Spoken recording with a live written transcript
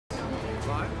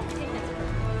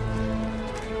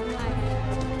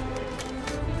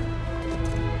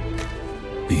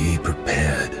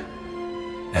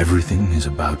Everything is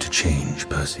about to change,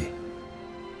 Percy.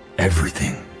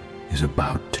 Everything is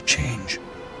about to change.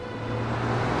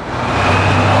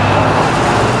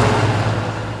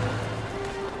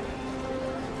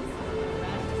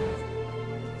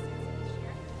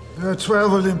 There are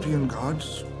 12 Olympian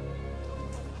gods.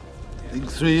 I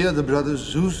think 3 are the brothers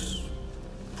Zeus,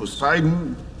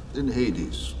 Poseidon, and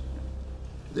Hades.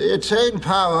 They attain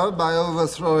power by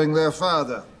overthrowing their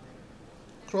father,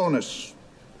 Cronus,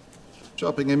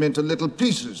 chopping him into little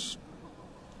pieces.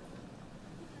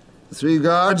 The 3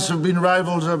 gods have been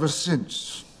rivals ever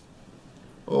since,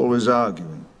 always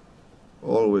arguing,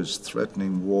 always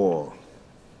threatening war.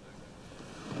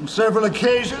 On several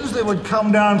occasions, they would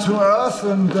come down to Earth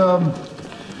and,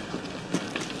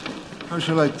 how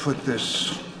shall I put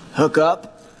this? Hook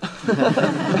up?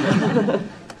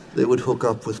 They would hook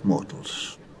up with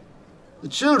mortals. The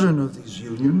children of these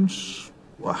unions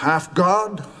were half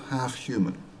god, half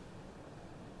human.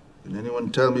 Can anyone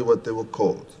tell me what they were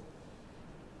called?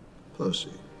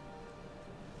 Percy.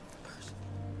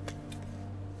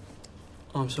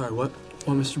 Oh, I'm sorry, what?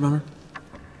 What, Mr. Bunner?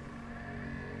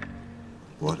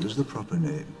 What is the proper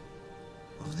name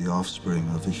of the offspring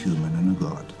of a human and a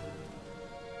god?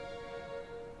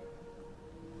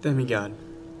 Demigod.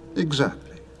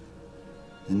 Exactly.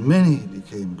 And many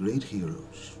became great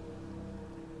heroes,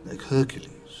 like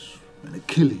Hercules and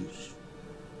Achilles.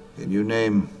 Can you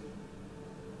name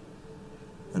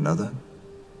another?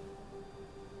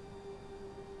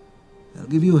 I'll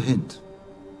give you a hint.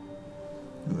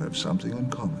 You have something in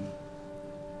common.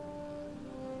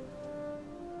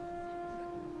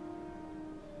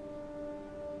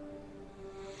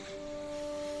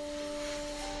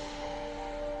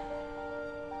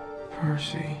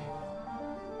 Percy.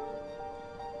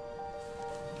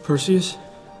 Perseus?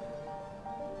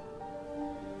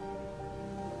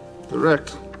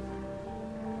 Correct.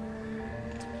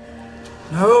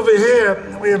 Now over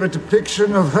here, we have a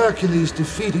depiction of Hercules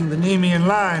defeating the Nemean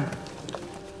lion.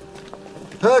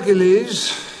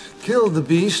 Hercules killed the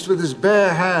beast with his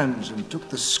bare hands and took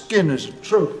the skin as a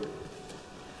trophy.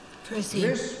 Percy.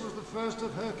 This was the first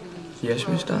of Hercules. Yes,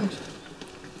 Miss Dawes?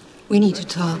 We need to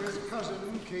talk. His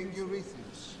cousin, King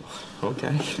Eurystheus.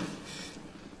 Okay.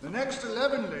 The next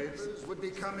 11 labors would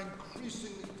become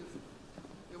increasingly difficult.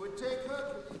 It would take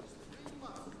Hercules 3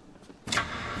 months.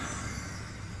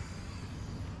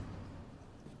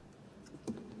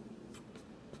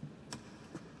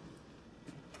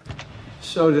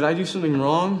 So, did I do something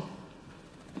wrong?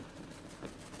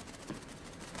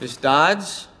 Miss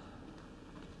Dodds?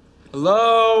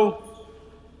 Hello?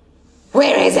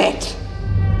 Where is it?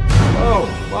 Whoa,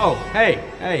 whoa,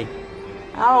 hey.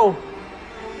 How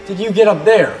did you get up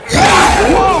there?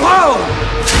 Whoa!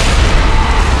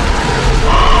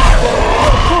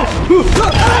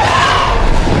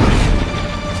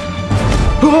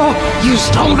 You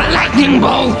stole the lightning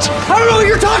bolt! I don't know what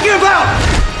you're talking about!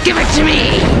 Give it to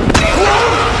me!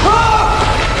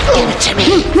 Give it to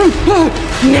me!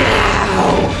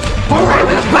 Now! Or I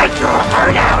will bite your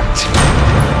heart out!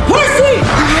 Percy!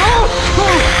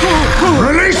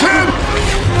 Release him!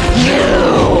 You!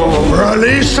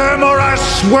 Release him or I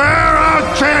swear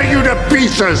I'll tear you to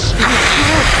pieces!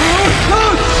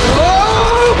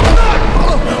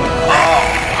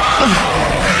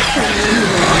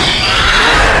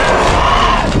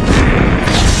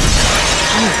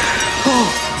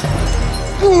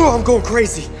 Oh, I'm going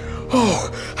crazy.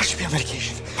 Oh, I should be on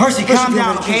medication. Percy, calm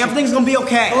down, okay? Everything's gonna be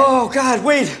okay. Oh, God,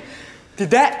 wait. Did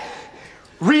that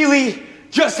really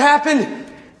just happen?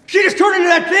 She just turned into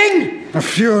that thing? A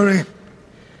fury.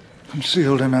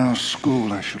 Concealed in our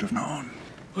school, I should have known.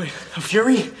 Wait, a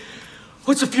fury?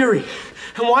 What's a fury?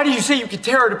 And why did you say you could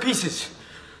tear her to pieces?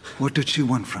 What did she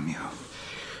want from you?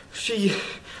 She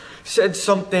said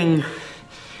something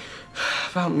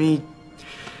about me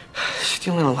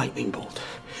stealing a lightning bolt.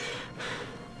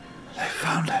 They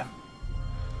found him.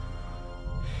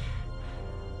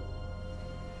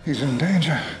 He's in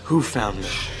danger. Who found me?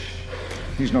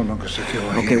 He's no longer secure.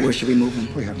 Okay, where should we move him?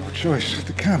 We have no choice. At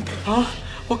the camp. Huh?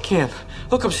 What camp?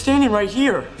 Look, I'm standing right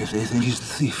here. If they think he's the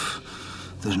thief,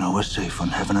 there's nowhere safe on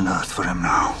heaven and earth for him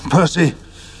now. Percy,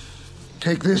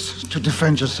 take this to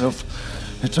defend yourself.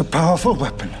 It's a powerful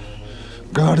weapon.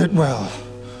 Guard it well.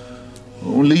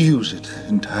 Only use it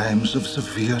in times of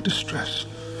severe distress.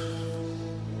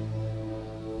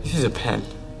 This is a pen.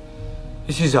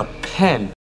 This is a pen.